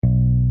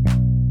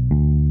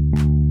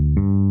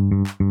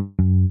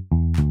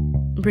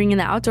bringing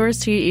the outdoors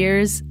to your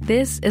ears.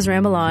 This is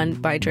Ramble On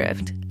by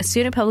Drift, a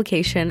student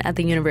publication at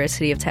the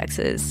University of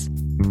Texas.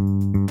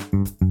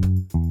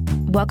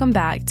 Welcome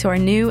back to our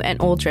new and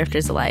old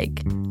drifters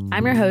alike.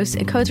 I'm your host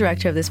and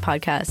co-director of this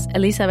podcast,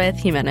 Elizabeth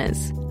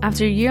Jimenez.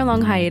 After a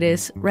year-long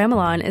hiatus, Ramble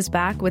On is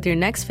back with your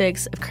next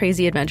fix of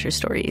crazy adventure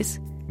stories.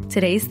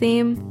 Today's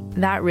theme,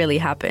 That Really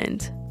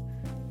Happened.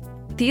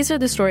 These are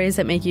the stories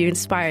that make you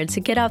inspired to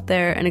get out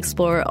there and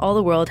explore all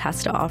the world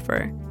has to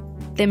offer.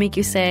 They make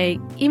you say,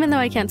 even though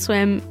I can't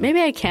swim,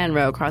 maybe I can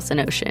row across an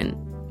ocean.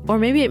 Or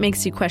maybe it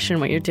makes you question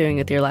what you're doing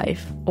with your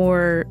life.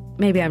 Or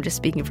maybe I'm just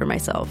speaking for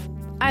myself.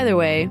 Either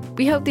way,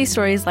 we hope these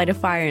stories light a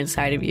fire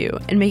inside of you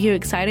and make you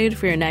excited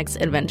for your next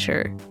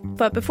adventure.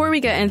 But before we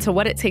get into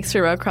what it takes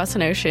to row across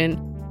an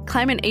ocean,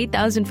 climb an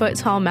 8,000-foot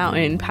tall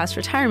mountain past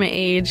retirement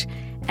age,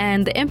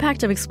 and the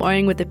impact of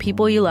exploring with the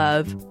people you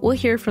love, we'll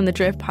hear from the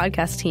Drift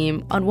podcast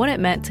team on what it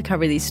meant to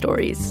cover these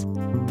stories.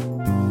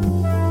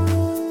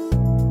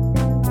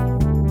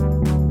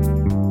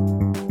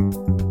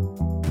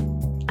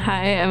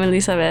 Hi, I'm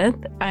Elizabeth.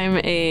 I'm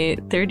a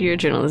third-year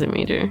journalism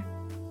major.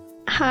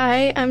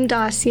 Hi, I'm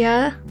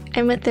Dacia.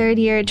 I'm a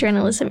third-year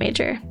journalism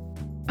major.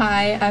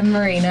 Hi, I'm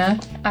Marina.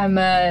 I'm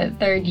a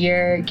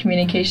third-year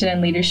communication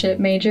and leadership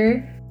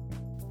major.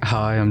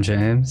 Hi, I'm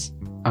James.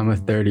 I'm a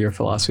third-year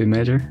philosophy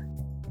major.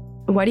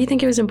 Why do you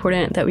think it was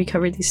important that we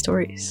covered these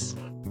stories?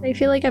 I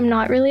feel like I'm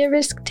not really a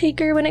risk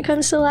taker when it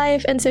comes to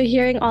life, and so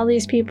hearing all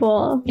these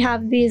people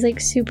have these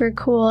super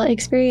cool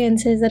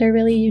experiences that are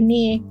really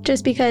unique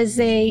just because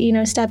they,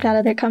 stepped out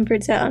of their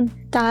comfort zone.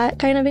 That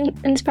kind of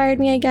inspired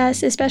me, I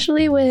guess,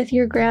 especially with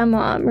your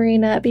grandma,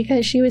 Marina,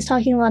 because she was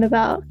talking a lot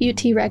about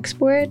UT rec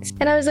sports.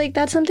 And I was like,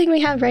 that's something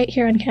we have right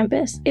here on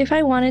campus. If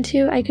I wanted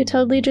to, I could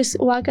totally just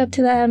walk up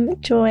to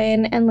them,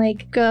 join,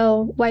 and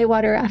go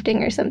whitewater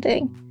rafting or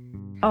something.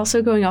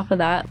 Also, going off of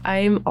that,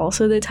 I'm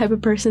also the type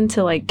of person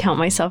to count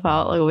myself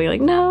out.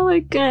 No,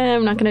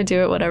 I'm not gonna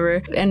do it,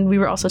 whatever. And we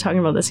were also talking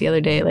about this the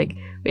other day.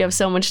 We have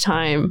so much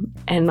time,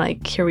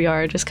 and here we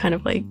are, just kind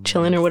of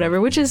chilling or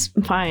whatever, which is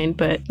fine.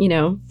 But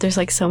there's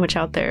so much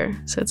out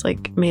there, so it's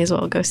may as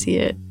well go see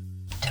it.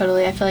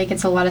 Totally, I feel like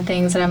it's a lot of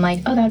things that I'm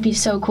oh, that'd be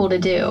so cool to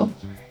do,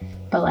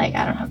 but I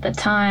don't have the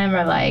time,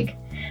 or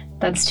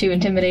that's too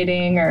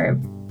intimidating, or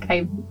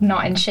I'm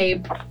not in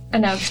shape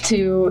enough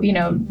to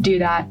do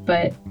that,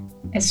 but.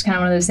 It's kind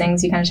of one of those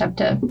things you kind of just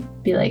have to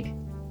be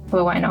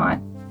well, why not?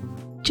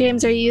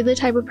 James, are you the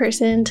type of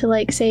person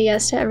to say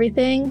yes to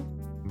everything?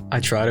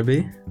 I try to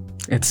be.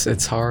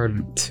 It's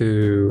hard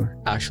to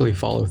actually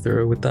follow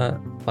through with that.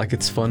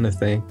 It's fun to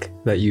think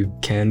that you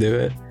can do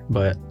it,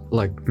 but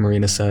like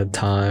Marina said,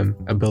 time,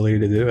 ability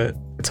to do it,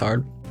 it's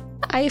hard.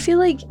 I feel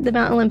like the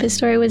Mount Olympus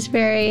story was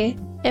very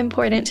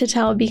important to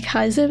tell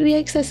because of the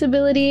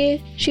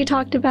accessibility she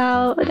talked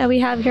about that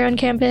we have here on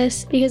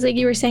campus, because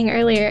you were saying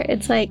earlier,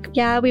 it's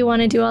yeah, we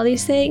want to do all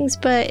these things,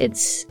 but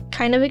it's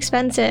kind of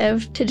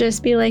expensive to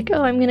just be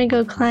oh, I'm gonna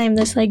go climb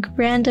this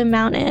random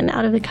mountain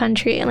out of the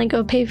country and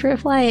go pay for a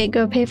flight,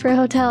 go pay for a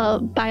hotel,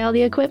 buy all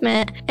the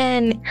equipment.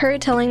 And her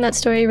telling that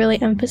story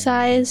really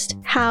emphasized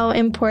how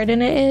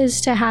important it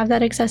is to have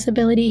that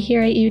accessibility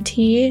here at UT,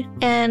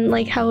 and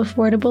how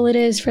affordable it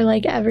is for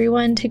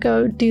everyone to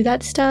go do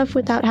that stuff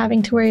without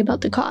having to worry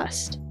about the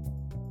cost.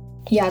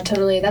 Yeah,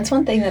 totally. That's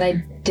one thing that I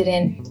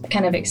didn't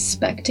kind of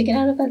expect to get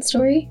out of that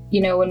story.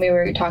 When we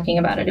were talking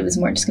about it, it was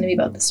more just going to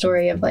be about the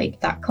story of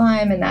that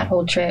climb and that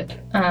whole trip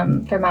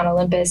for Mount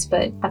Olympus.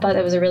 But I thought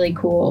that was a really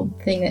cool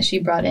thing that she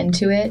brought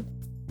into it.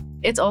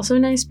 It's also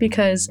nice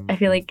because I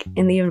feel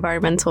in the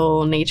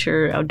environmental,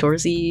 nature,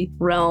 outdoorsy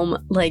realm,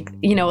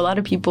 a lot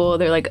of people,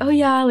 they're oh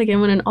yeah, I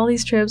went on all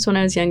these trips when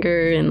I was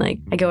younger, and I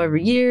go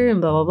every year and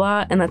blah, blah,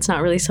 blah. And that's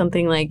not really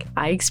something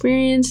I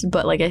experienced,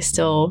 but I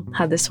still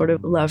had this sort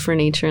of love for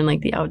nature and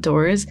the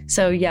outdoors.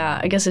 So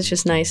yeah, I guess it's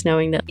just nice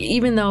knowing that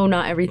even though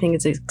not everything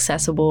is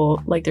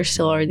accessible, there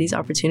still are these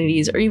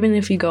opportunities. Or even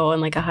if you go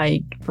on a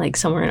hike,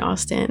 somewhere in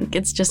Austin,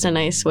 it's just a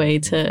nice way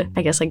to,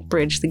 I guess,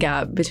 bridge the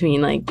gap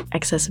between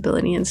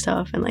accessibility and stuff.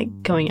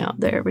 And going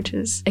out there, which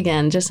is,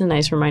 again, just a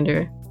nice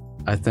reminder.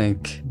 I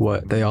think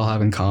what they all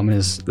have in common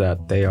is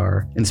that they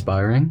are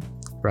inspiring,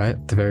 right?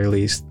 At the very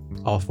least,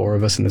 all four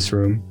of us in this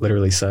room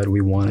literally said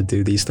we want to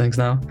do these things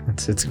now.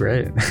 It's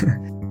great.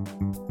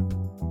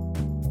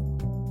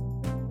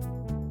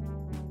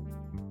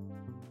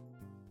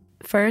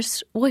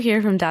 First, we'll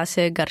hear from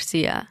Dacia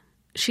Garcia.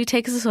 She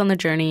takes us on the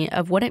journey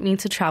of what it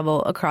means to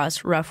travel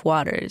across rough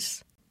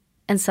waters.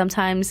 And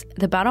sometimes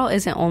the battle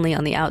isn't only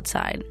on the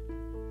outside.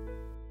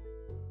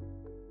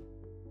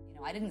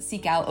 I didn't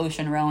seek out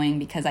ocean rowing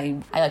because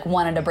I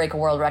wanted to break a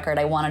world record.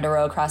 I wanted to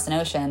row across an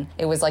ocean.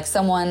 It was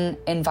someone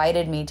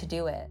invited me to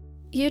do it.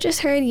 You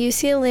just heard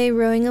UCLA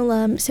rowing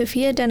alum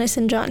Sophia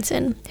Dennison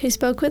Johnson, who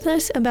spoke with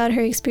us about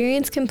her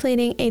experience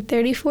completing a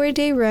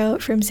 34-day row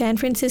from San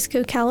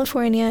Francisco,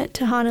 California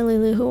to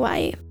Honolulu,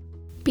 Hawaii,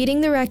 beating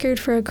the record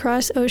for a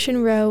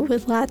cross-ocean row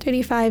with Lat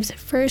 35's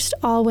first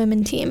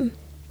all-women team.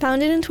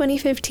 Founded in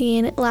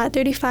 2015, Lat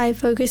 35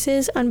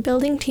 focuses on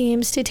building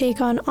teams to take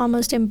on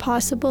almost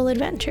impossible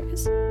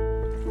adventures.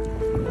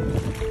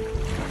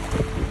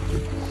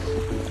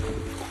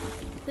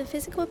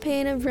 physical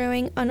pain of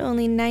rowing on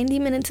only 90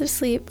 minutes of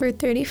sleep for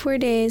 34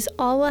 days,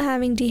 all while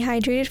having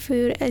dehydrated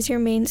food as your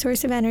main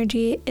source of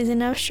energy, is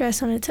enough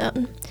stress on its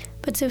own.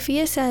 But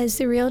Sophia says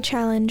the real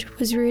challenge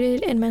was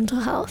rooted in mental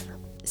health.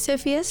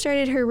 Sophia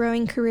started her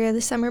rowing career the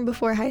summer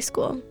before high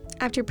school,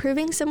 after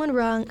proving someone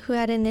wrong who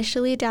had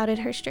initially doubted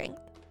her strength.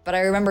 But I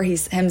remember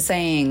him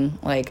saying,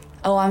 like,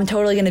 oh, I'm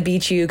totally going to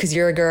beat you because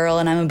you're a girl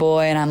and I'm a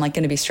boy and I'm, like,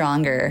 going to be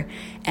stronger.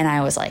 And I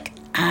was like,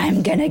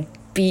 I'm going to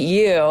beat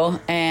you.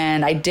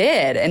 And I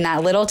did in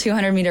that little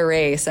 200-meter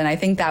race. And I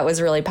think that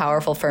was really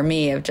powerful for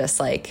me, of just,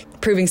 like,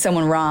 proving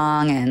someone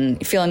wrong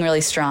and feeling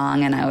really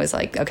strong. And I was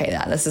like, okay,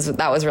 that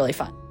was really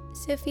fun.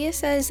 Sophia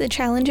says the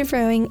challenge of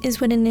rowing is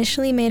what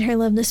initially made her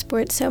love the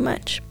sport so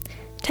much.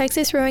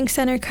 Texas Rowing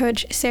Center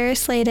coach Sarah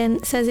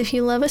Sladen says if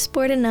you love a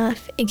sport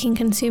enough, it can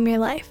consume your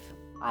life.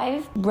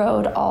 I've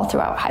rowed all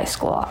throughout high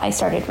school. I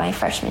started my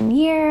freshman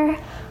year,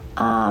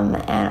 and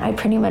I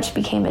pretty much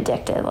became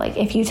addicted. Like,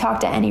 if you talk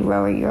to any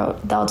rower,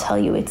 they'll tell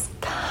you it's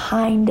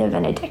kind of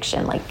an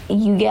addiction. Like,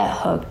 you get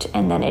hooked,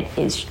 and then it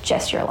is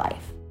just your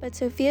life. But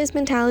Sophia's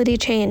mentality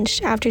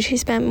changed after she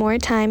spent more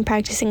time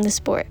practicing the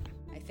sport.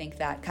 I think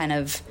that kind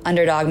of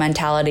underdog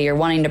mentality, or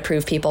wanting to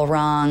prove people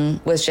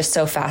wrong, was just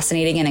so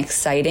fascinating and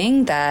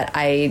exciting that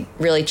I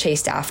really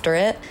chased after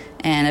it.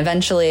 And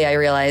eventually I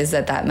realized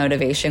that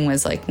motivation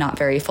was, like, not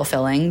very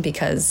fulfilling,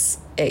 because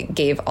it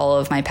gave all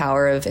of my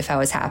power of if I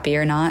was happy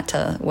or not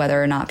to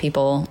whether or not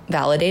people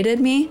validated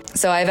me.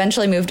 So I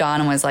eventually moved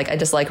on and was like, I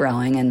just like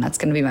rowing, and that's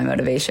going to be my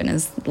motivation,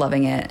 is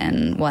loving it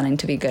and wanting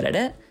to be good at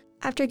it.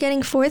 After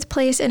getting 4th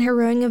place in her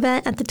rowing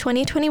event at the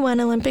 2021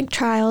 Olympic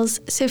Trials,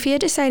 Sophia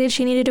decided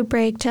she needed a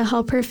break to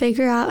help her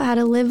figure out how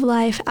to live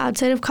life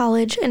outside of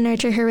college and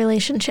nurture her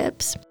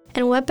relationships.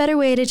 And what better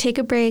way to take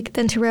a break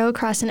than to row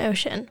across an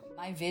ocean?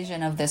 My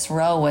vision of this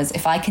row was,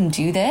 if I can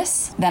do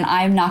this, then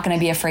I'm not going to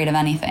be afraid of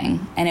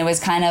anything. And it was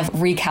kind of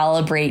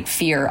recalibrate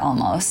fear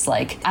almost.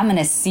 Like, I'm going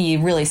to see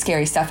really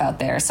scary stuff out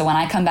there. So when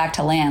I come back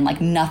to land, like,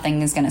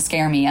 nothing is going to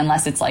scare me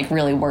unless it's, like,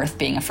 really worth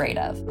being afraid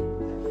of.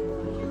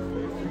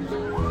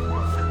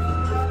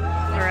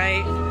 All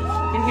right.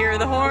 You can hear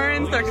the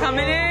horns. They're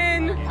coming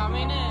in. They're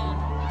coming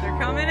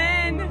in.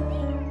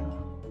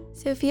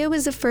 Sophia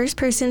was the first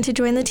person to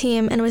join the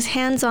team and was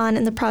hands-on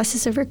in the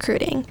process of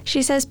recruiting.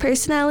 She says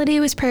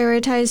personality was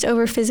prioritized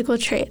over physical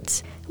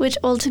traits, which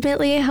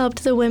ultimately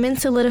helped the women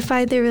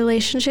solidify their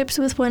relationships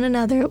with one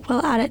another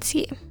while out at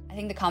sea. I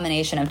think the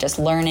combination of just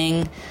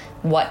learning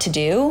what to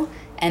do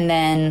and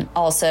then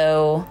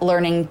also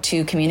learning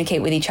to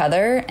communicate with each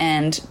other.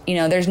 And,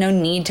 there's no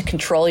need to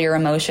control your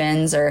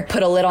emotions or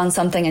put a lid on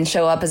something and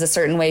show up as a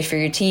certain way for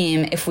your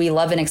team. If we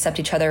love and accept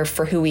each other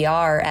for who we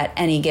are at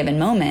any given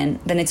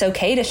moment, then it's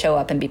okay to show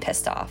up and be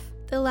pissed off.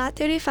 The Lat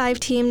 35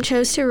 team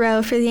chose to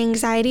row for the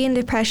Anxiety and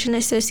Depression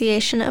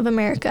Association of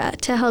America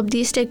to help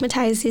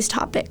destigmatize these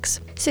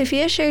topics.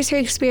 Sophia shares her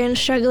experience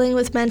struggling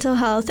with mental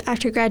health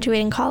after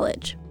graduating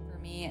college.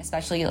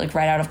 Especially, like,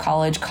 right out of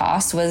college,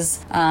 cost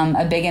was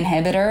a big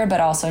inhibitor, but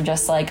also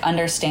just, like,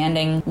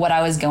 understanding what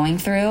I was going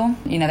through.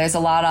 There's a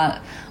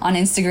lot on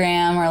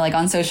Instagram or, like,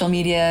 on social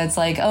media. It's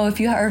like, oh,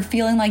 if you are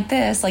feeling like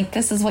this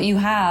is what you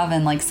have,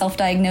 and, like,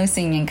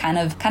 self-diagnosing and kind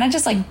of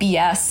just like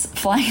BS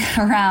flying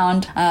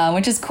around,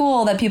 which is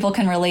cool that people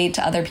can relate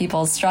to other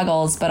people's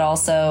struggles, but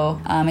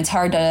also it's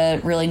hard to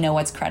really know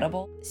what's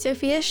credible.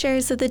 Sophia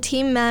shares that the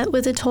team met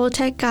with a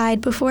Toltec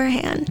guide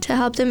beforehand to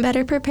help them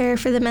better prepare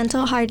for the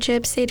mental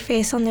hardships they'd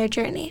face on their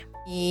journey.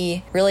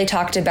 He really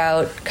talked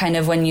about kind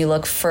of when you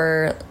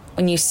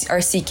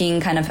are seeking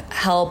kind of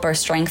help or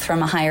strength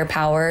from a higher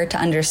power, to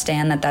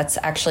understand that that's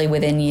actually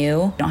within you.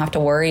 You don't have to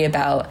worry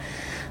about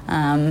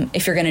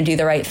if you're going to do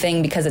the right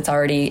thing, because it's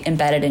already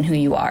embedded in who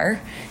you are.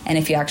 And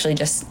if you actually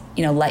just,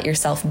 let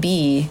yourself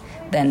be,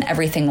 then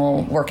everything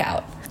will work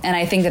out. And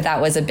I think that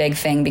was a big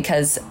thing,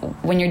 because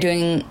when you're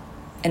doing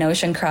an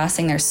ocean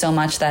crossing, there's so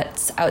much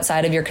that's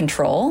outside of your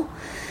control,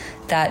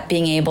 that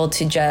being able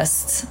to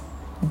just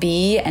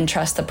be and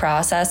trust the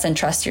process and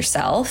trust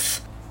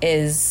yourself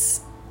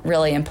is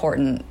really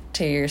important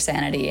to your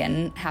sanity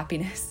and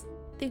happiness.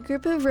 The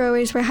group of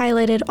rowers were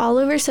highlighted all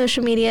over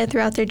social media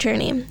throughout their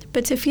journey,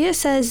 but Sophia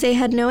says they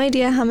had no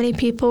idea how many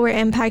people were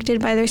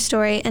impacted by their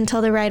story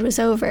until the ride was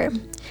over.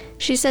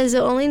 She says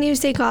the only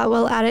news they got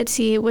while out at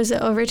sea was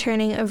the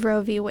overturning of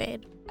Roe v.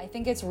 Wade. I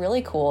think it's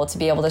really cool to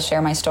be able to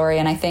share my story,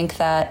 and I think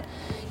that,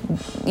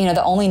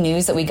 the only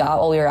news that we got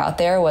while we were out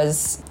there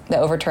was the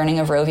overturning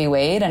of Roe v.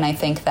 Wade, and I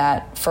think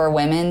that for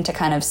women to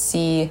kind of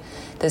see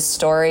this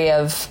story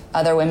of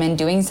other women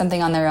doing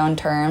something on their own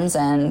terms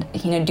and,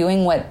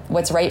 doing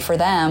what's right for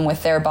them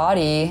with their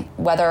body,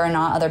 whether or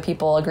not other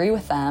people agree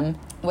with them,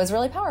 was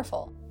really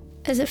powerful.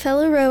 As a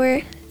fellow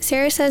rower,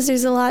 Sarah says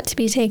there's a lot to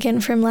be taken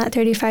from Lat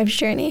 35's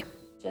journey.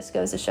 Just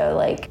goes to show,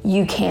 like,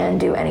 you can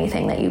do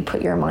anything that you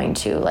put your mind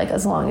to, like,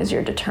 as long as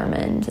you're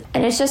determined.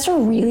 And it's just a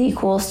really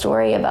cool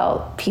story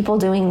about people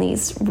doing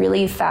these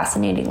really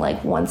fascinating,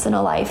 like, once in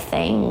a life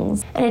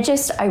things. And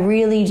I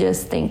really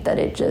just think that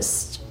it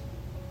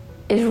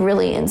is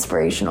really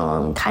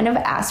inspirational and kind of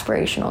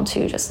aspirational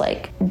too. Just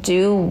like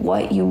do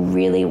what you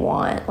really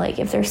want. Like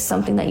if there's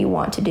something that you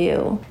want to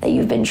do that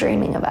you've been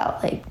dreaming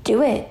about, like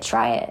do it,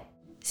 try it.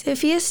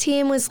 Sophia's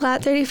team was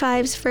Lat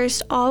 35's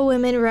first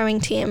all-women rowing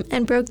team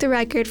and broke the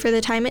record for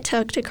the time it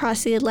took to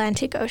cross the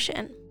Atlantic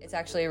Ocean. It's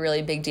actually a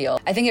really big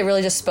deal. I think it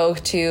really just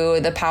spoke to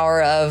the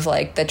power of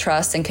like the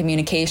trust and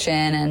communication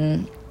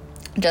and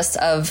just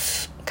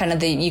of kind of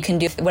the you can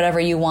do whatever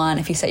you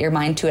want if you set your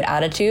mind to it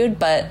attitude,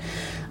 but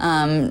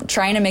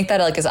trying to make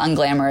that like as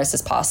unglamorous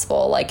as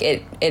possible. Like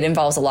it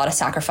involves a lot of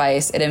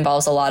sacrifice. It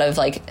involves a lot of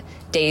like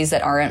days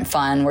that aren't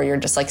fun where you're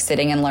just like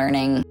sitting and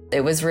learning.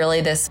 It was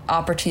really this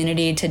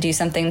opportunity to do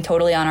something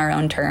totally on our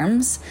own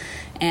terms.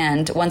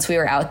 And once we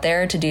were out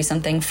there, to do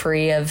something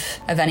free of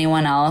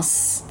anyone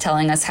else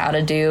telling us how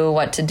to do,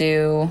 what to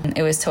do,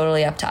 it was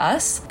totally up to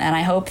us. And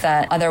I hope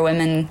that other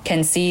women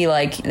can see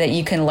like that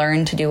you can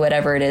learn to do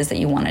whatever it is that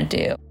you want to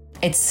do.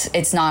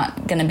 It's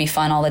not going to be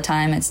fun all the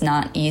time. It's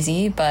not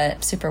easy,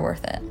 but super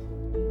worth it.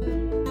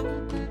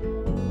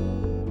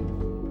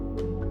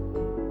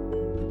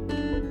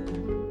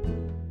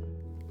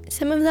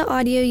 Some of the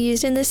audio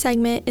used in this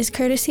segment is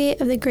courtesy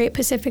of the Great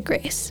Pacific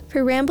Race.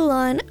 For Ramble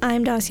On,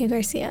 I'm Dacia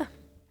Garcia.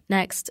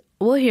 Next,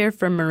 we'll hear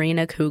from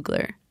Marina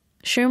Kugler.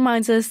 She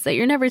reminds us that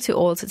you're never too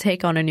old to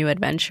take on a new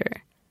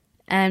adventure.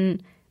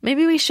 And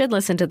maybe we should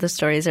listen to the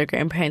stories our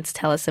grandparents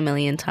tell us a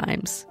million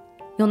times.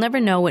 You'll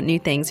never know what new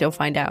things you'll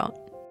find out.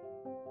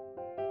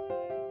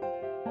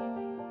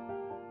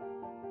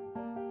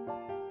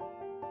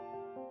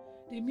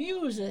 The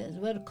muses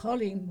were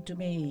calling to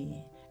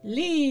me.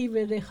 Leave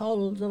the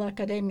halls of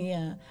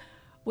academia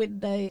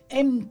with the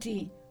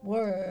empty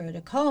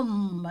word.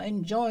 Come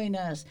and join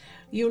us.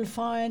 You'll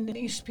find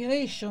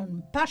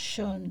inspiration,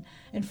 passion,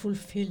 and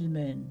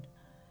fulfillment.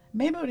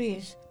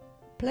 Memories,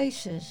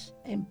 places,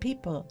 and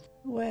people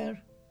were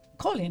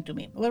calling to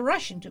me, were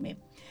rushing to me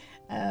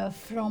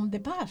from the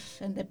past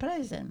and the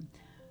present.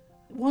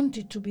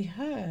 Wanted to be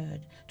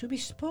heard, to be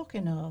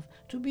spoken of,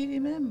 to be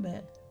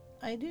remembered.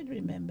 I did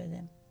remember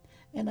them.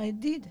 And I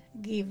did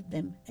give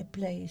them a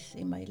place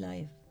in my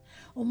life.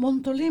 On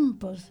Mount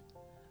Olympus,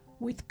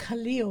 with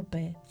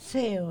Calliope,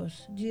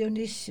 Zeus,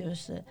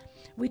 Dionysius,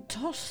 we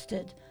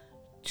toasted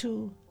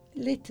to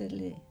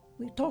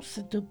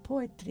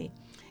poetry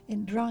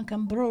and drank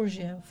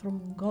ambrosia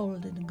from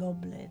golden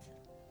goblets.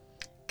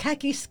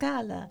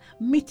 Kakiscala,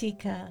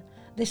 Mythica,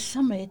 the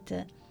summit,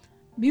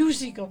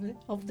 music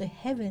of the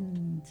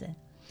heavens.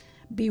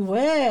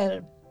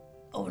 Beware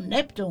of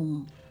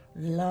Neptune,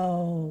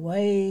 low,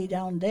 way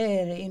down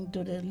there,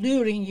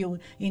 luring you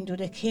into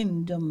the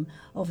kingdom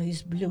of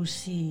his blue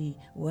sea,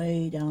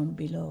 way down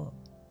below.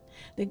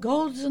 The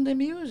gods and the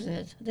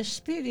muses, the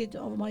spirit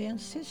of my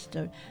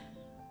ancestor,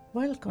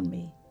 welcomed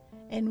me.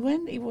 And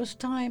when it was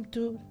time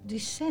to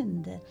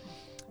descend,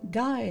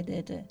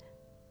 guided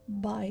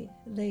by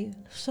the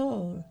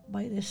soul,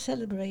 by the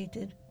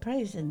celebrated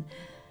present,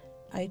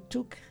 I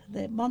took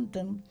the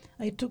mountain,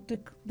 I took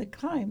the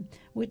climb,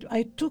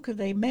 I took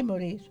the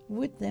memories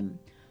with them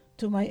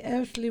to my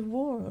earthly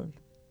world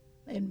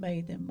and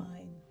made them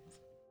mine.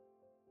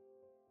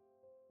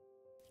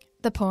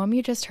 The poem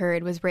you just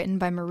heard was written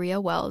by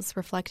Maria Wells,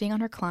 reflecting on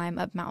her climb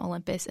up Mount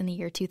Olympus in the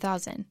year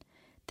 2000.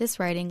 This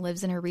writing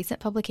lives in her recent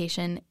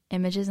publication,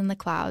 Images in the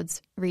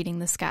Clouds, Reading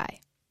the Sky.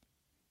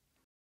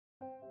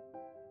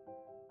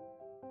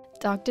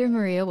 Dr.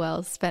 Maria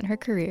Wells spent her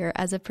career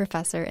as a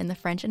professor in the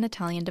French and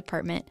Italian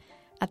department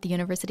at the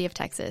University of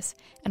Texas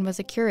and was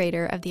a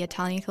curator of the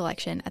Italian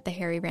collection at the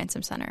Harry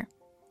Ransom Center.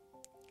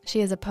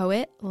 She is a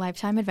poet,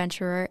 lifetime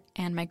adventurer,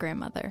 and my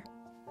grandmother.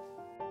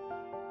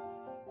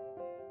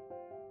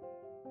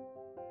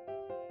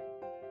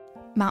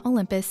 Mount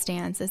Olympus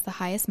stands as the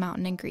highest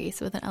mountain in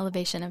Greece with an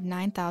elevation of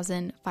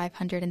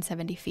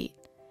 9,570 feet.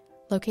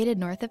 Located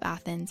north of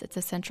Athens, it's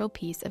a central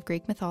piece of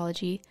Greek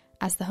mythology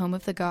as the home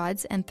of the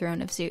gods and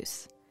throne of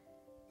Zeus.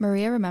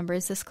 Maria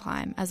remembers this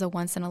climb as a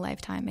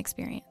once-in-a-lifetime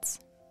experience.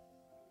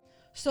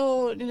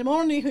 So in the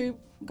morning, he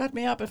got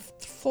me up at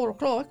 4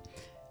 o'clock,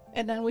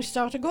 and then we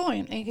started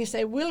going. And he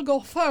said, we'll go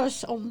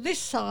first on this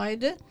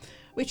side,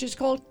 which is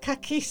called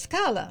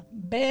Kakiscala,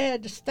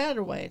 bed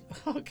stairway.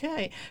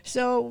 Okay,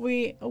 so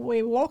we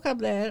walk up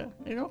there,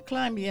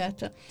 climb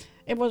yet.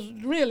 It was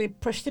really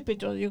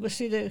precipitous. You could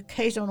see the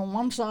chasm on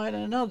one side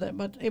and another,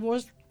 but it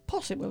was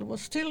possible. It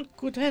was still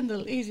could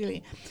handle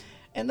easily.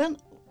 And then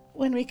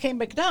when we came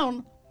back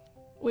down,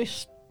 we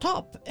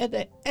stopped at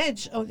the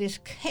edge of this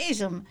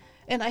chasm,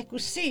 and I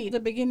could see the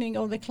beginning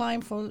of the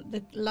climb for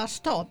the last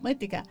stop,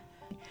 Mythica.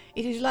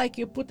 It is like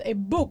you put a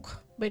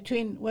book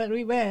between where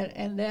we were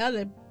and the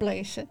other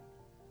place,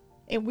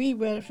 and we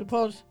were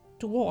supposed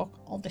to walk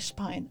on the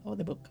spine of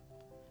the book.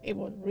 It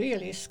was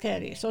really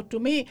scary. So to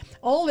me,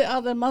 all the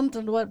other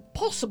mountains were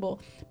possible,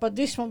 but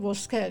this one was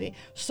scary.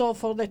 So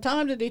for the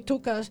time that it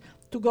took us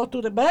to go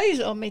to the base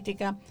of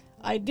Mythica,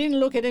 I didn't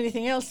look at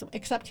anything else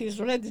except his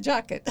red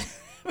jacket,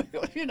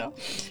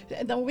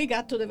 And then we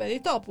got to the very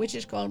top, which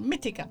is called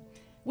Mythica,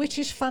 which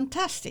is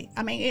fantastic.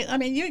 I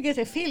mean, you get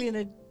a feeling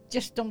that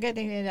just don't get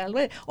in the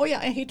elevator. Oh yeah,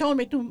 and he told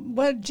me to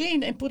wear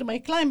jeans and put my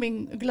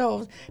climbing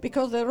gloves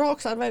because the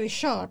rocks are very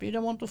sharp. You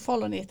don't want to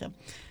fall on it.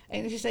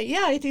 And he said,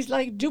 yeah, it is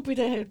like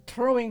Jupiter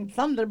throwing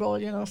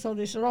thunderbolt, so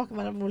this rock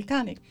was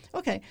volcanic.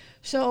 Okay,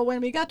 so when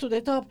we got to the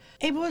top,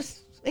 it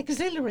was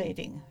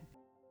exhilarating.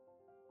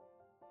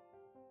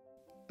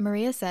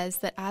 Maria says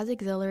that as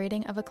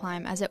exhilarating of a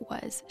climb as it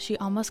was, she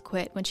almost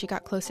quit when she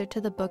got closer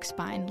to the book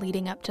spine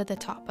leading up to the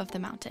top of the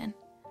mountain.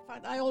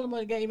 I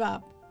almost gave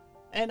up.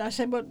 And I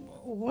said, but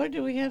where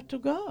do we have to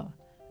go?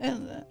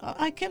 And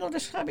I cannot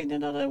describe it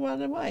another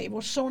way. It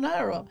was so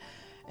narrow.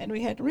 And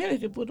we had really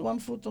to put one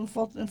foot in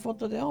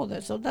front of the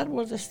other. So that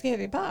was the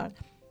scary part.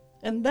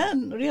 And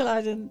then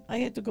realizing I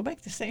had to go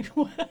back the same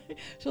way.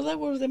 So that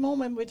was the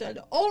moment which I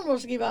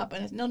almost gave up.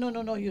 And I said,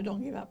 no, you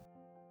don't give up.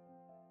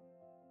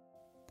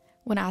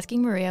 When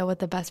asking Maria what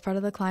the best part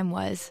of the climb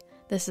was,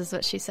 this is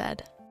what she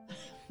said.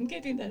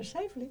 Getting there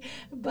safely.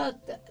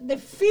 But the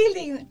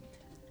feeling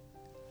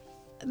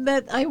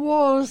that I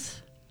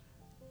was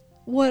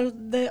where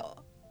the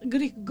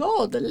Greek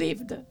god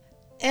lived,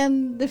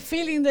 and the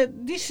feeling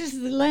that this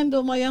is the land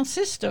of my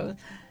ancestors,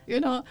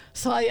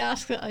 So I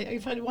asked,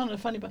 if I want a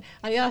funny part,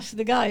 I asked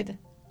the guide,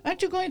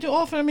 aren't you going to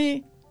offer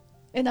me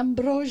an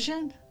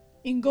ambrosian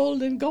in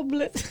golden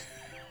goblet?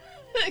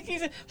 He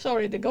said,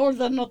 sorry, the gods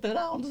are not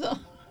around, so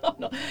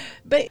no.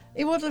 But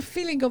it was a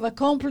feeling of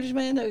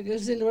accomplishment, of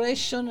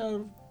exhilaration,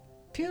 of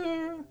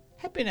pure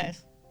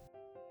happiness.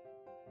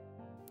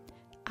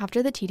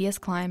 After the tedious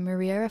climb,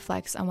 Maria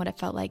reflects on what it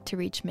felt like to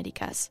reach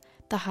Mytikas,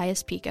 the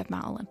highest peak of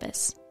Mount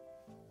Olympus.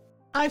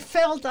 I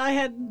felt I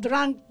had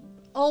drunk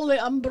all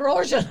the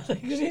ambrosia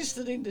that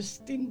existed in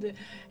the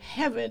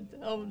heaven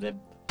of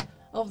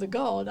the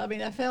god. I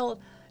mean, I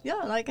felt,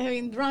 like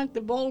having drunk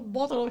the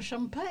bottle of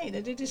champagne.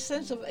 I did this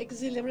sense of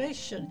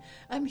exhilaration.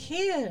 I'm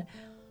here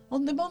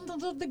on the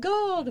mountains of the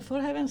god,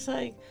 for heaven's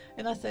sake.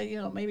 And I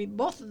said, maybe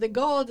both the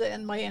god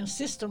and my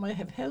ancestor might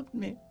have helped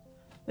me.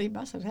 They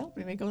must have helped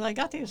me because I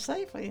got here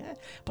safely. Yeah?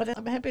 But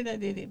I'm happy that I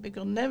did it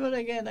because never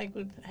again I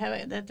could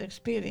have that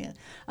experience.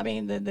 I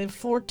mean, the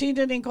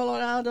 14th in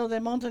Colorado, the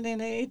mountain in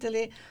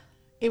Italy,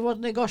 it was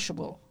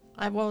negotiable.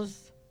 I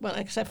was,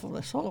 except for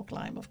the solo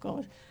climb, of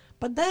course.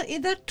 But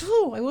that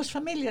too, I was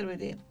familiar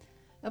with it.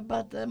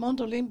 But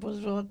Mount Olympus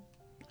was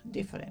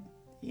different.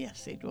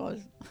 Yes, it was.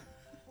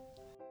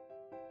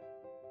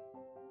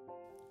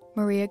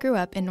 Maria grew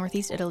up in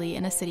northeast Italy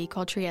in a city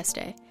called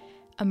Trieste.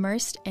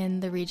 Immersed in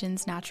the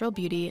region's natural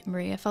beauty,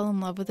 Maria fell in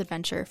love with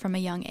adventure from a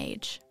young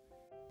age.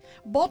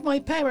 Both my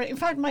parents, in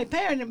fact, my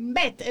parents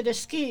met at a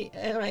ski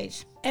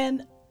race.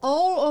 And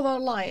all of our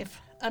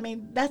life,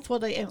 that's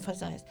what I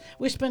emphasize.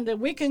 We spent the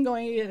weekend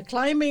going either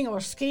climbing or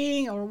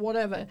skiing or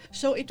whatever.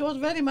 So it was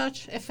very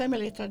much a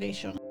family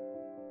tradition.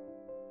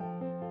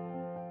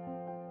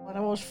 When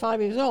I was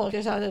 5 years old, I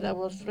decided I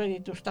was ready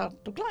to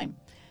start to climb.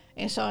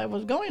 And so I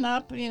was going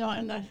up,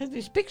 and I had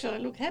this picture, I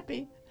looked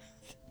happy.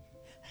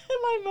 And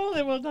my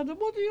mother was like,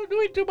 what are you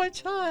doing to my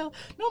child?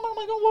 No,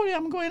 Mama, don't worry,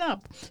 I'm going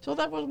up. So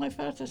that was my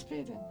first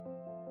experience.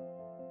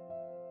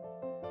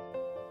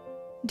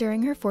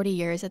 During her 40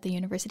 years at the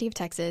University of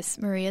Texas,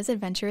 Maria's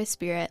adventurous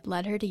spirit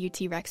led her to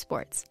UT Rec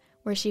Sports,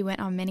 where she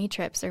went on many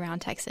trips around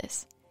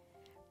Texas.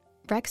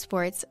 Rec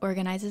Sports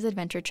organizes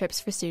adventure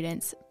trips for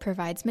students,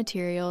 provides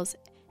materials,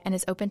 and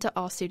is open to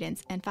all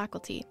students and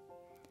faculty.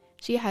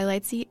 She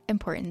highlights the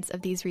importance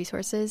of these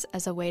resources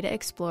as a way to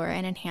explore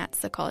and enhance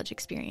the college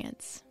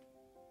experience.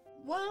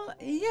 Well,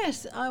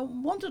 yes, I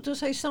wanted to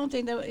say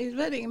something that is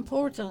very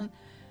important,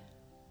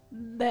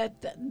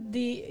 that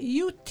the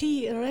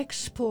UT Rec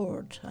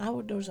Sport,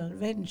 Outdoors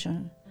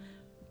Adventure,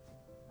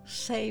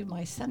 saved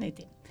my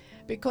sanity.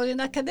 Because in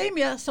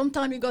academia,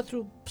 sometimes you go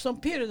through some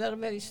periods that are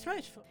very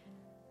stressful.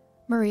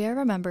 Maria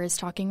remembers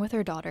talking with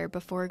her daughter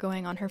before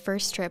going on her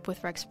first trip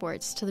with Rec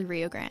Sports to the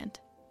Rio Grande.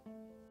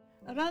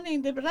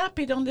 Running the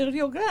rapid on the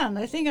Rio Grande,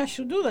 I think I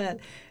should do that.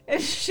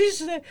 And she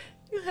said,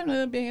 you have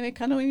never been in a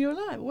canoe in your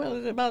life. Well,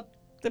 it's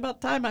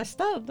about time I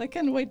start. I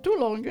can't wait too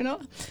long,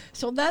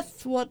 So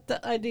that's what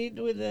I did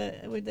with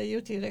the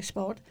UT Rec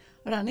Sport,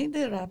 running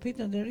the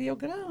rapid on the Rio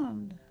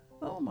Grande.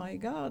 Oh my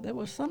God, that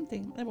was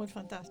something. That was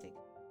fantastic.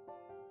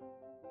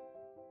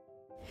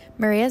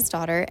 Maria's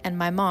daughter and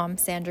my mom,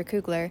 Sandra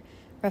Kugler,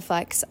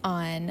 reflects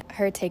on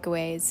her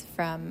takeaways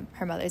from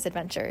her mother's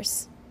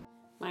adventures.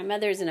 My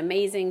mother's an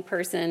amazing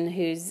person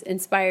who's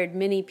inspired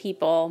many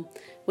people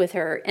with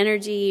her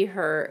energy,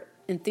 her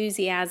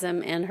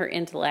enthusiasm, and her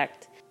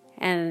intellect.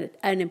 And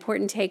an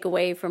important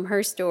takeaway from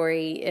her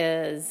story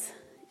is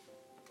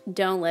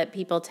don't let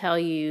people tell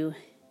you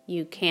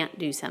you can't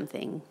do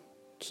something.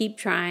 Keep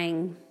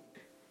trying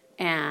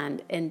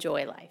and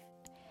enjoy life.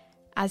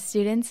 As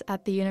students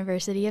at the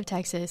University of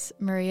Texas,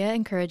 Maria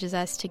encourages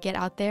us to get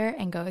out there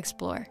and go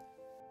explore.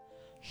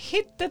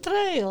 Hit the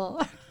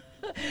trail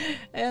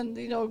and,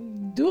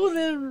 do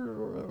the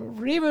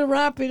river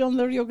rapid on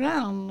the Rio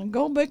Grande.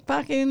 Go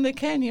backpacking in the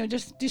canyon.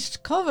 Just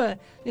discover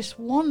this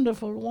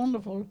wonderful,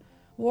 wonderful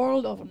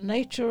world of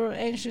nature,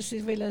 ancient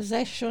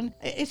civilization.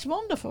 It's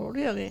wonderful,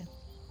 really.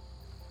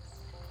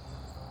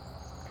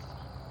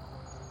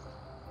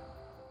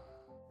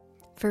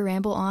 For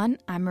Ramble On,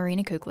 I'm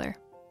Marina Kugler.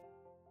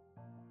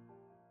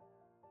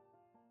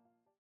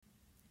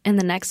 In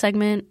the next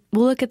segment,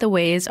 we'll look at the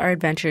ways our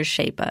adventures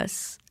shape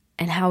us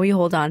and how we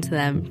hold on to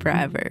them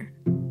forever.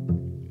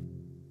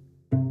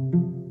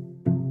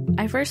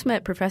 I first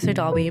met Professor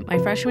Dalby my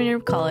freshman year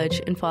of college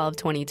in fall of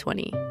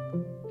 2020.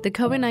 The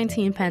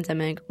COVID-19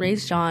 pandemic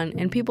raged on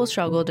and people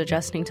struggled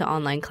adjusting to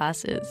online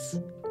classes.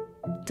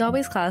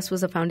 Dalby's class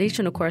was a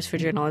foundational course for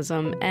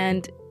journalism,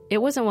 and it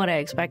wasn't what I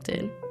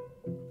expected.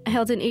 I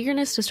held an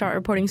eagerness to start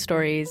reporting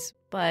stories,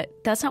 but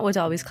that's not what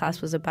Dalby's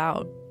class was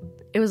about.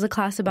 It was a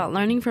class about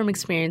learning from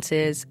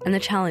experiences and the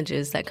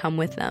challenges that come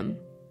with them.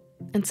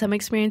 And some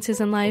experiences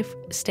in life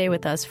stay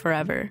with us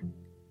forever.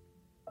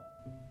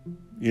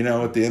 You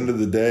know, at the end of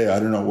the day, I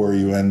don't know where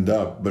you end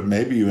up, but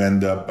maybe you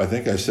end up, I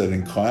think I said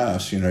in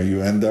class,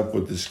 you end up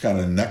with this kind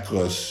of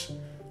necklace.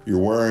 You're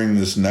wearing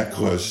this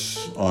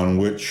necklace on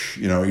which,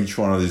 each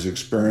one of these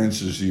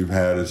experiences you've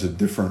had is a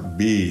different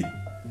bead.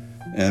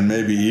 And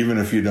maybe even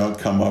if you don't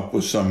come up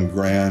with some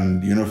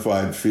grand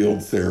unified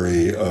field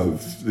theory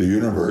of the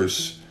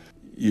universe,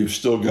 you've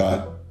still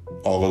got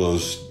all of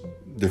those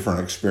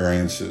different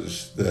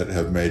experiences that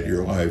have made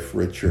your life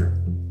richer.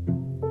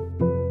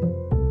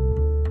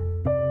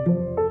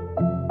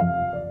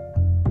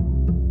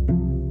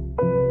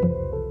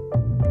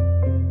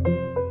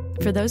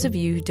 For those of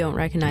you who don't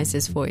recognize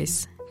his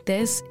voice,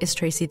 this is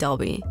Tracy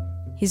Dalby.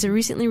 He's a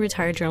recently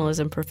retired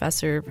journalism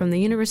professor from the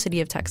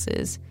University of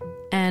Texas.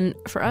 And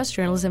for us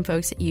journalism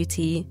folks at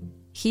UT,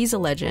 he's a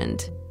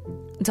legend.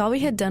 Dalby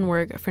had done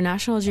work for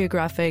National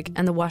Geographic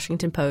and The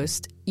Washington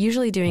Post,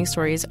 usually doing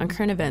stories on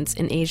current events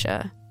in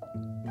Asia.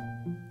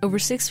 Over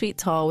 6 feet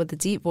tall with a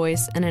deep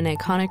voice and an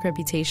iconic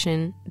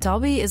reputation,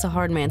 Dalby is a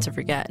hard man to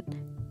forget,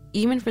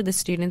 even for the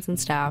students and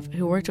staff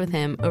who worked with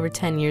him over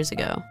 10 years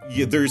ago.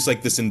 Yeah, there's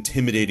this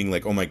intimidating,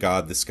 oh my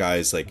God, this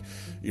guy's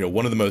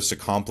one of the most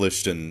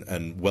accomplished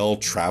and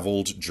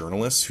well-traveled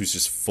journalists who's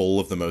just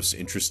full of the most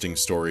interesting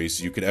stories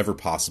you could ever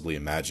possibly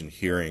imagine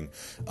hearing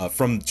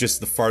from just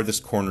the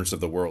farthest corners of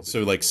the world.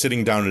 So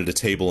sitting down at a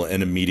table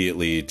and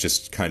immediately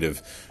just kind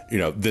of,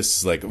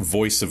 this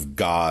voice of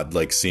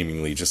God,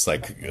 seemingly just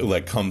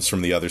comes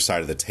from the other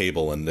side of the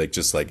table and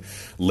just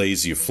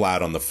lays you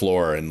flat on the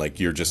floor and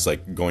you're just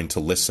going to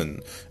listen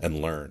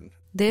and learn.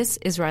 This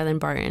is Ryland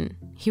Barton.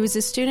 He was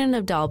a student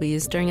of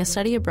Dalby's during a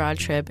study abroad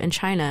trip in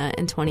China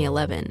in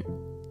 2011.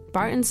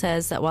 Barton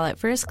says that while at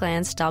first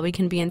glance Dalby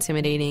can be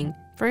intimidating,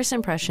 first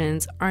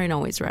impressions aren't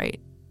always right.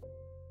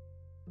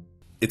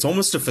 It's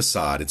almost a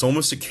facade. It's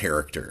almost a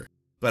character.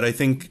 But I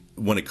think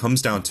when it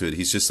comes down to it,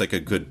 he's just a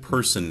good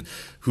person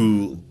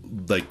who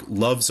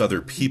loves other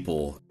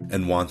people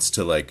and wants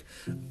to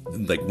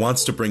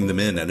wants to bring them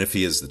in. And if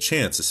he has the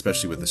chance,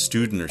 especially with a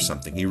student or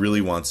something, he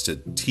really wants to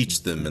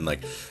teach them and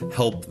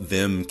help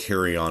them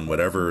carry on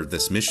whatever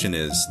this mission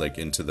is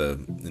into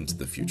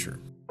the future.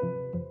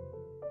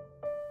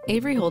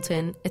 Avery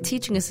Holton, a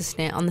teaching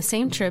assistant on the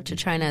same trip to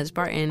China as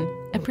Barton,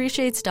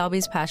 appreciates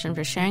Dalby's passion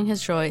for sharing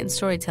his joy in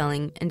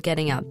storytelling and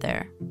getting out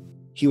there.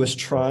 He was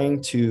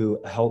trying to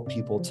help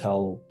people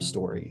tell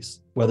stories,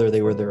 whether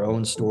they were their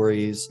own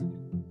stories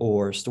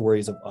or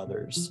stories of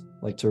others,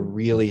 to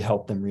really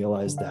help them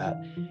realize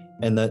that.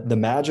 And the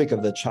magic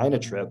of the China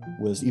trip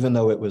was, even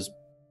though it was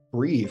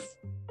brief,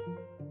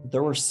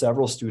 there were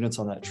several students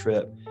on that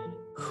trip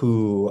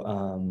who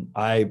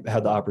I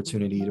had the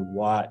opportunity to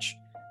watch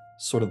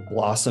sort of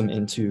blossom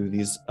into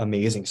these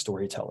amazing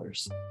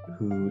storytellers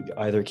who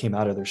either came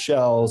out of their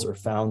shells or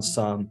found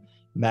some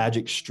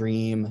magic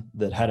stream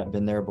that hadn't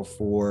been there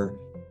before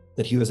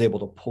that he was able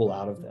to pull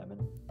out of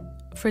them.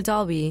 For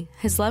Dalby,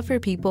 his love for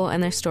people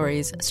and their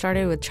stories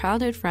started with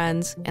childhood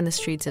friends and the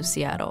streets of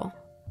Seattle.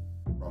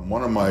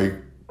 One of my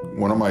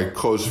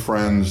close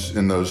friends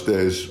in those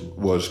days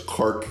was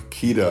Clark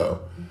Keto.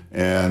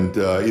 And,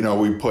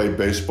 we played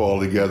baseball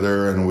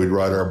together and we'd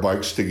ride our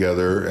bikes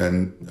together.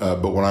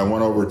 But when I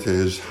went over to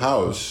his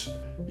house,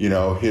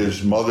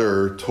 his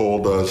mother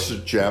told us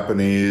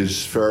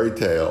Japanese fairy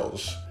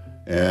tales.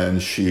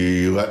 And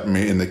she let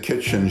me, in the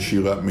kitchen,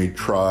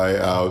 try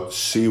out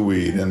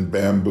seaweed and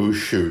bamboo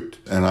shoot.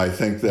 And I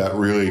think that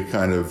really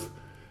kind of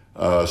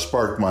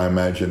sparked my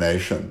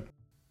imagination.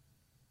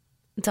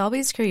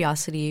 Dalby's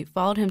curiosity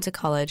followed him to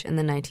college in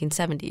the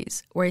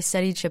 1970s, where he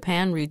studied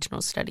Japan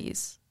regional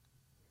studies.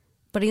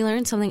 But he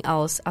learned something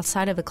else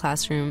outside of the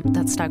classroom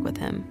that stuck with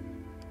him.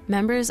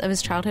 Members of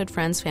his childhood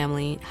friend's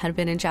family had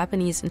been in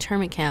Japanese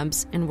internment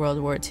camps in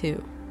World War II.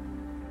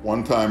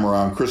 One time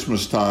around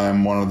Christmas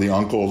time, one of the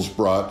uncles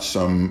brought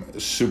some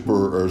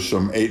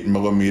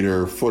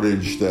 8mm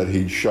footage that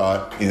he'd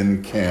shot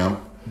in camp.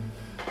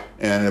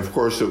 And of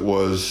course it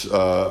was,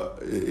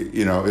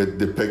 it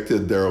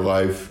depicted their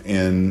life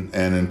in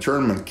an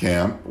internment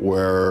camp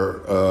where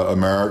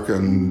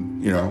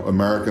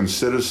American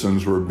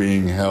citizens were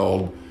being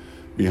held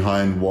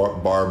behind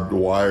barbed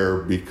wire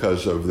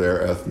because of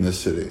their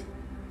ethnicity.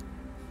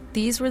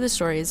 These were the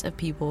stories of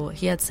people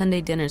he had Sunday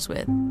dinners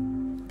with,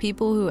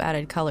 people who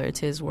added color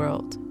to his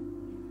world.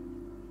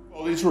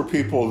 Well, these were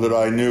people that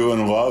I knew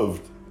and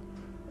loved,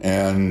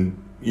 and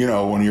You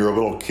know, when you're a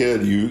little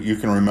kid, you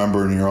can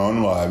remember in your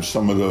own lives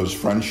some of those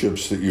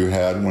friendships that you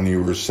had when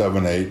you were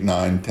 7, 8,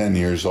 9, 10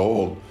 years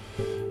old.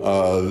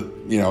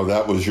 You know,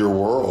 that was your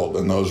world,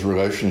 and those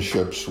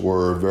relationships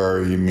were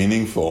very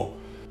meaningful.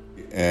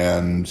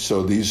 And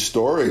so these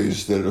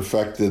stories that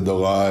affected the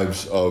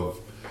lives of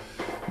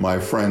my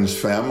friends'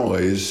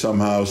 families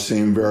somehow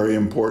seem very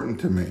important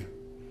to me.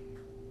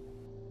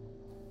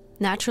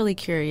 Naturally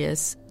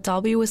curious,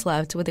 Dalby was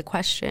left with a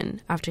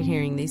question after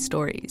hearing these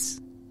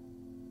stories.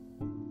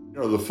 You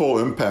know, the full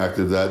impact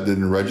of that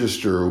didn't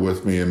register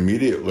with me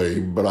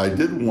immediately, but I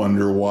did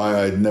wonder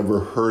why I'd never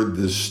heard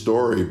this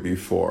story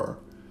before.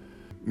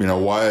 You know,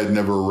 why I'd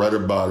never read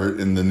about it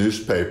in the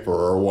newspaper,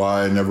 or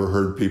why I never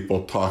heard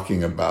people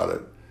talking about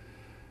it.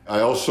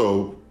 I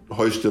also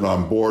hoisted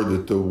on board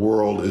that the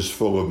world is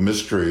full of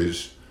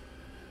mysteries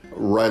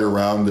right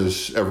around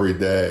us every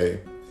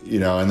day. You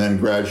know, and then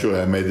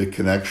gradually I made the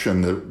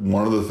connection that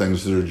one of the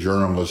things that a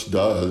journalist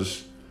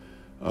does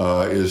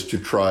is to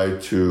try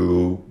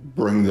to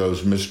bring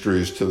those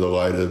mysteries to the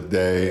light of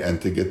day and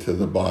to get to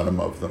the bottom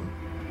of them.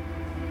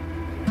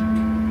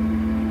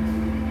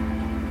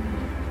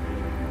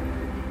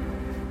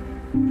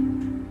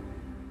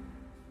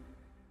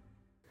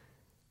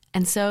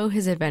 And so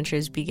his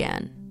adventures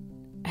began.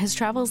 His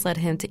travels led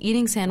him to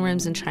eating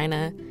sandworms in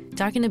China,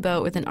 docking a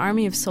boat with an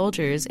army of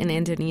soldiers in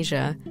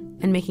Indonesia,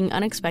 and making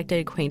unexpected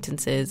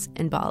acquaintances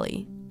in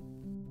Bali.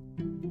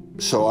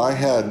 So I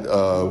had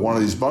one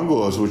of these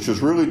bungalows, which was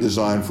really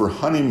designed for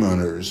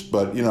honeymooners.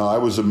 But, you know, I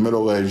was a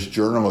middle-aged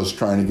journalist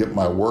trying to get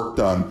my work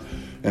done,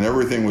 and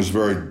everything was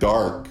very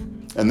dark.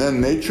 And then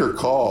nature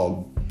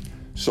called.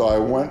 So I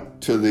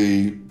went to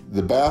the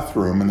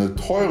bathroom, and the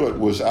toilet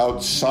was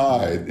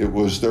outside. There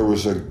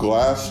was a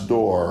glass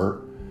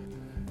door.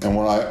 And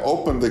when I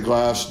opened the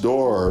glass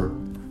door,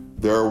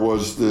 there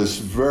was this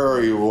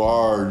very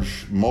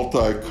large,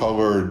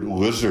 multicolored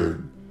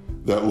lizard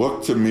that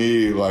looked to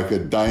me like a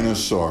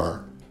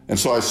dinosaur. And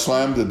so I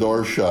slammed the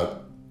door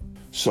shut.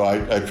 So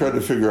I tried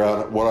to figure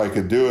out what I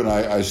could do, and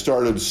I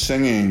started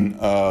singing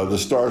the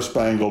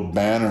Star-Spangled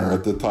Banner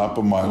at the top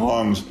of my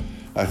lungs.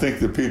 I think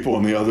the people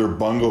in the other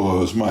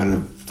bungalows might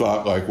have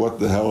thought, like, what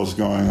the hell is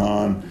going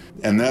on?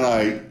 And then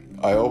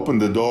I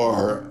opened the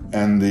door,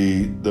 and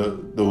the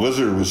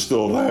lizard was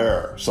still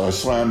there. So I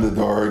slammed the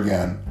door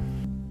again.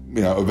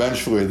 You know,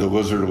 eventually the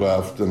lizard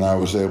left, and I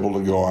was able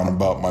to go on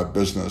about my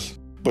business.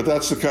 But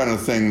that's the kind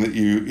of thing that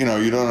you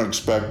don't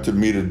expect to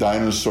meet a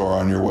dinosaur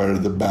on your way to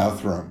the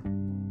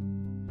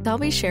bathroom.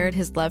 Dalby shared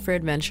his love for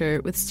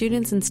adventure with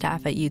students and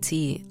staff at UT,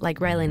 like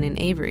Rylan and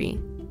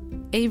Avery.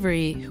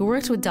 Avery, who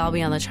worked with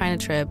Dalby on the China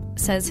trip,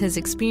 says his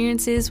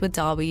experiences with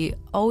Dalby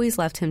always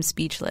left him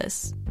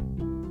speechless.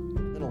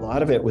 And a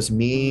lot of it was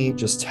me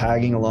just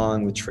tagging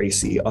along with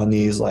Tracy on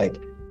these like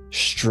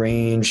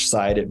strange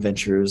side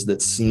adventures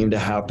that seemed to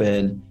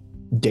happen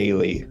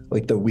daily.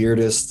 Like the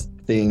weirdest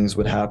things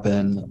would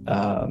happen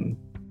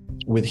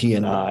with he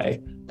and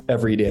I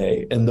every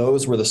day. And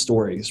those were the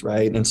stories,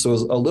 right? And so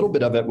a little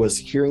bit of it was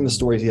hearing the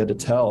stories he had to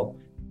tell.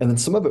 And then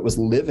some of it was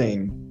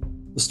living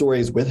the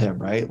stories with him,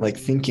 right? Like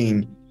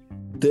thinking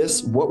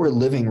what we're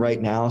living right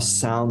now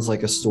sounds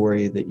like a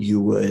story that you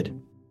would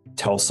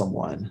tell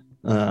someone,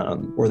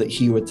 or that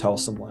he would tell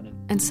someone.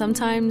 And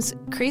sometimes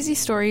crazy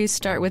stories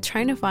start with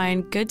trying to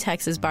find good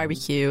Texas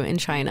barbecue in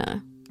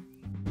China.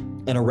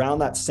 And around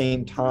that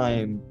same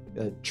time,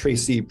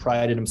 Tracy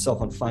prided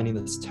himself on finding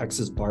this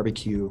Texas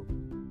barbecue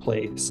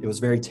place. It was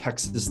very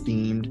Texas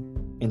themed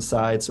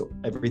inside, so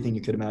everything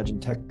you could imagine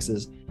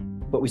Texas.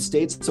 But we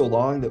stayed so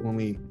long that when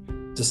we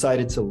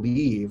decided to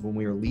leave, when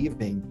we were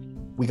leaving,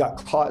 we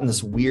got caught in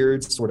this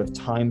weird sort of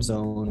time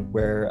zone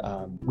where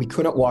we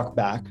couldn't walk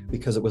back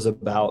because it was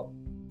about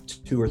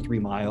 2 or 3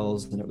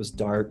 miles and it was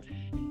dark.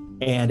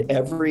 And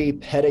every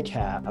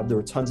pedicab, there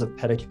were tons of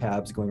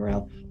pedicabs going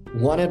around,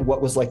 wanted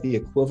what was like the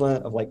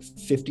equivalent of like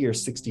 $50 or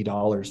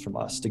 $60 from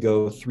us to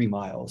go 3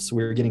 miles. So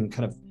we were getting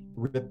kind of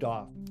ripped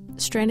off.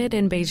 Stranded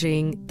in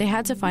Beijing, they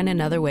had to find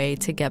another way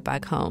to get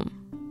back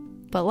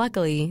home. But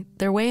luckily,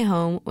 their way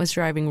home was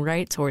driving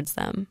right towards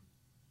them.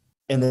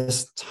 And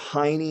this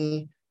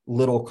tiny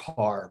little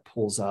car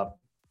pulls up,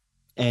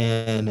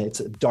 and it's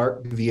a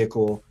dark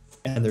vehicle,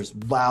 and there's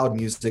loud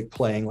music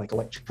playing, like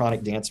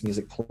electronic dance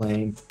music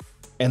playing.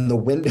 And the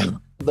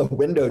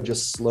window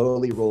just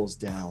slowly rolls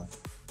down.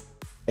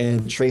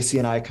 And Tracy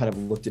and I kind of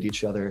looked at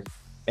each other,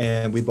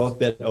 and we both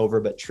bent over,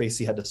 but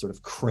Tracy had to sort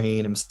of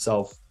crane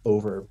himself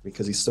over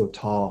because he's so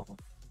tall.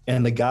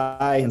 And the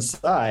guy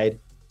inside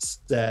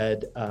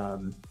said,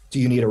 do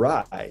you need a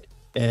ride?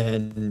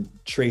 And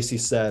Tracy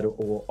said,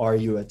 well, are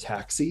you a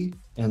taxi?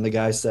 And the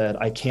guy said,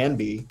 I can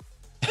be.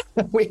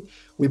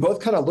 we both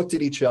kind of looked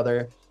at each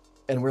other,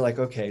 and we're like,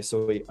 okay.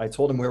 So I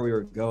told him where we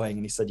were going,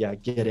 and he said, yeah,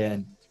 get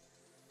in.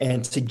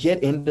 And to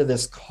get into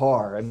this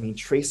car, I mean,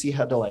 Tracy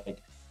had to like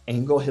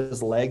angle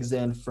his legs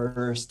in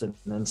first and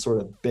then sort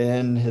of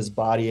bend his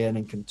body in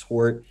and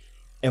contort.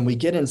 And we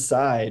get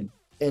inside,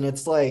 and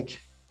it's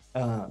like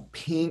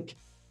pink,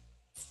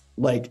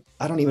 like,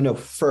 I don't even know,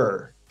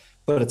 fur,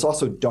 but it's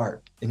also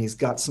dark. And he's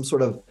got some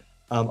sort of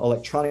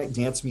electronic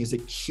dance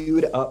music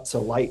queued up to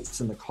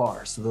lights in the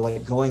car. So they're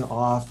like going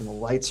off and the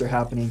lights are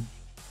happening.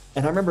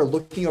 And I remember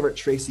looking over at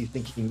Tracy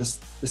thinking, this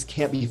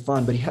can't be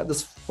fun, but he had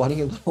this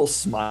funny little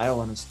smile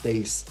on his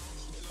face.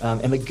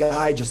 And the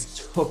guy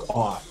just took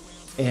off.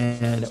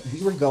 And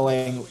we were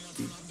going,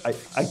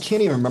 I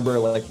can't even remember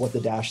like what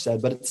the dash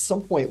said, but at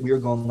some point we were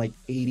going like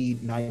 80,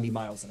 90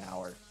 miles an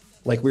hour.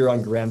 Like we were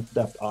on Grand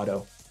Theft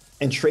Auto.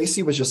 And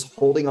Tracy was just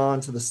holding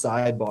on to the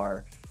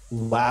sidebar,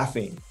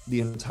 laughing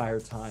the entire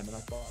time. And I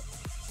thought,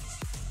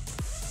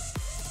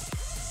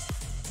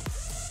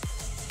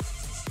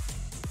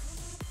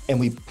 and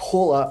we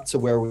pull up to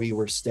where we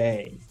were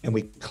staying and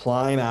we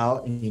climb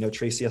out and, you know,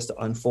 Tracy has to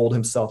unfold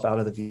himself out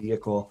of the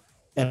vehicle.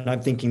 And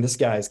I'm thinking this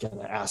guy's going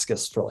to ask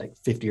us for like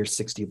 50 or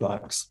 60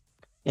 bucks.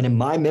 And in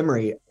my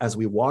memory, as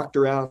we walked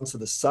around to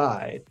the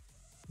side,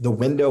 the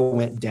window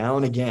went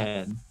down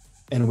again.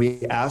 And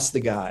we asked the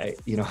guy,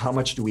 you know, how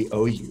much do we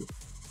owe you?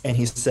 And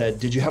he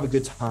said, did you have a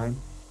good time?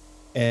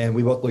 And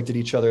we both looked at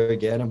each other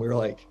again and we were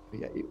like,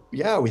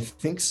 yeah, we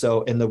think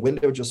so. And the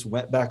window just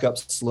went back up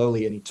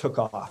slowly and he took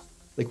off.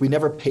 Like we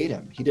never paid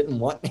him. He didn't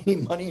want any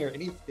money or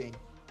anything.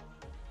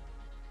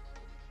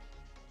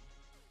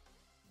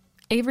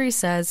 Avery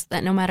says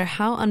that no matter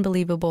how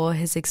unbelievable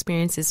his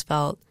experiences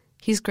felt,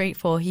 he's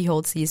grateful he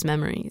holds these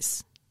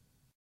memories.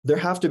 There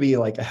have to be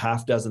like a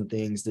half dozen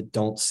things that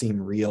don't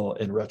seem real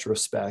in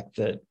retrospect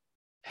that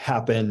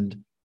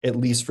happened, at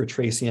least for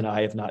Tracy and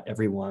I, if not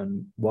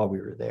everyone, while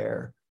we were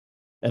there.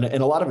 And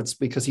a lot of it's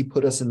because he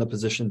put us in the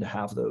position to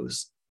have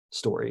those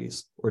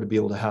stories or to be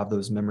able to have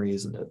those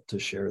memories and to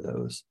share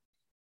those.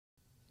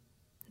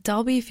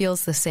 Dalby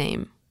feels the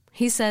same.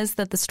 He says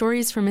that the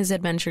stories from his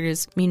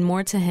adventures mean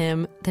more to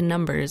him than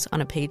numbers on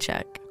a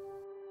paycheck.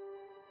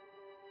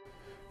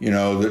 You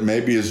know, that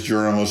maybe as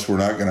journalists we're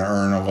not going to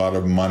earn a lot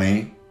of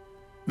money.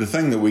 The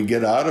thing that we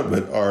get out of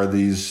it are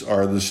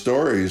the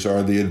stories,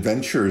 are the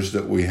adventures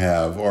that we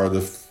have, are the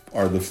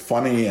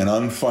funny and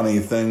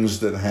unfunny things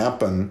that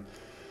happen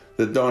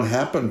that don't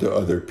happen to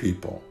other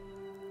people.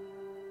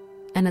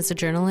 And as a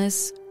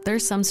journalist, there are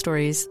some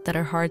stories that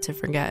are hard to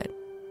forget.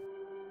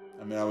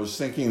 I mean, I was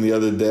thinking the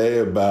other day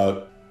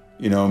about,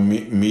 you know,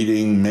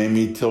 meeting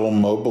Mamie Till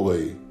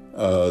Mobley,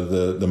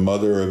 the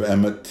mother of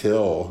Emmett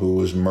Till, who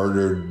was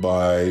murdered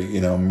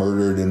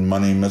in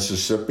Money,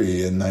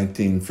 Mississippi in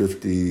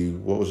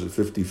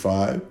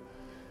 1955?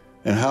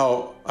 And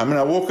how, I mean,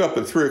 I woke up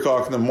at 3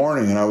 o'clock in the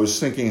morning and I was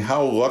thinking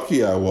how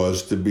lucky I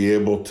was to be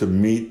able to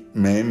meet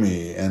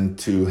Mamie and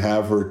to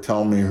have her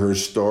tell me her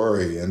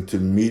story and to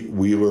meet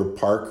Wheeler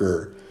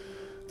Parker,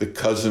 the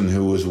cousin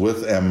who was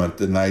with Emmett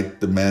the night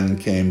the men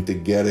came to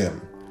get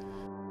him.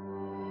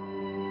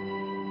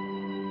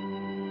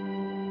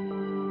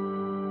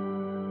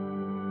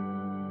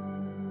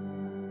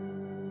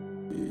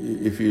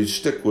 If you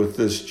stick with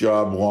this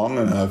job long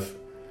enough,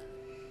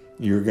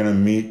 you're going to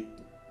meet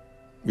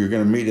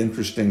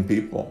interesting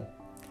people,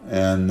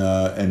 and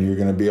you're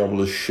going to be able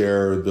to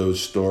share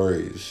those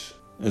stories.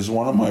 As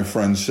one of my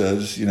friends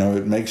says, you know,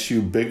 it makes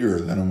you bigger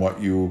than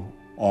what you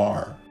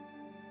are.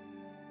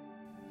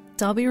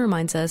 Dalby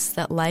reminds us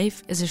that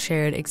life is a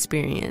shared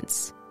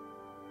experience.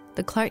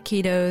 The Clark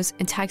Kitos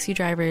and taxi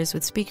drivers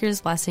with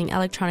speakers blasting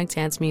electronic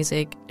dance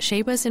music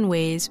shape us in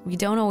ways we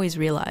don't always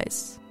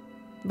realize.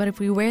 But if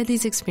we wear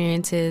these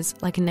experiences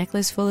like a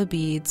necklace full of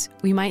beads,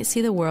 we might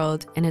see the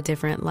world in a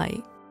different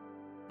light.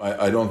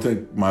 I don't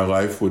think my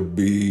life would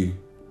be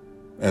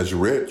as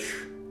rich.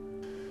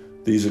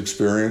 These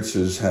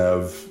experiences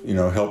have, you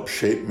know, helped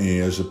shape me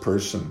as a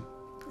person.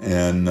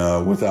 And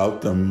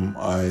without them,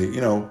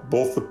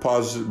 both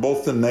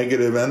the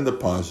negative and the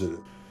positive.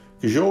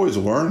 Because you always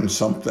learn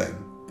something.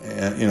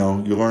 And, you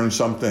know, you learn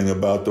something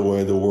about the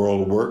way the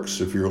world works.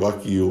 If you're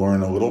lucky, you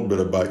learn a little bit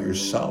about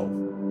yourself.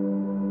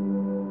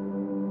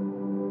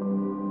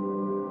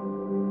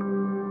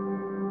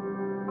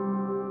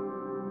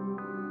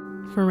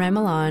 For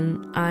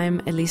Ramalan,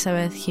 I'm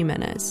Elizabeth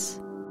Jimenez.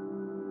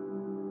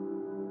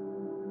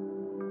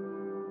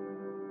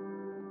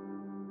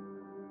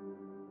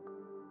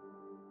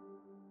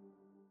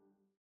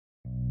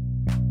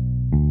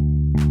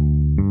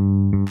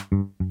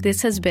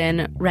 This has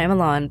been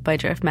Ramalan by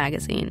Drift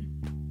Magazine.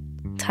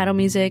 Title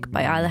music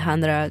by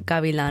Alejandra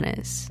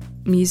Gavilanes.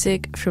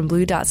 Music from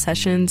Blue Dot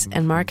Sessions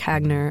and Mark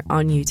Hagner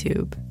on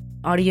YouTube.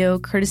 Audio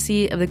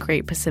courtesy of the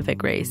Great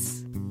Pacific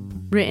Race.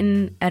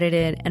 Written,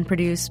 edited, and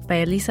produced by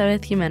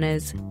Elizabeth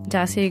Jimenez,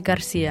 Dacia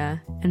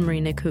Garcia, and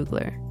Marina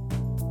Kugler.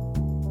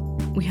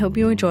 We hope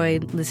you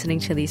enjoyed listening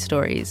to these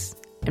stories,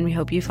 and we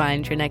hope you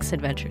find your next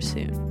adventure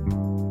soon.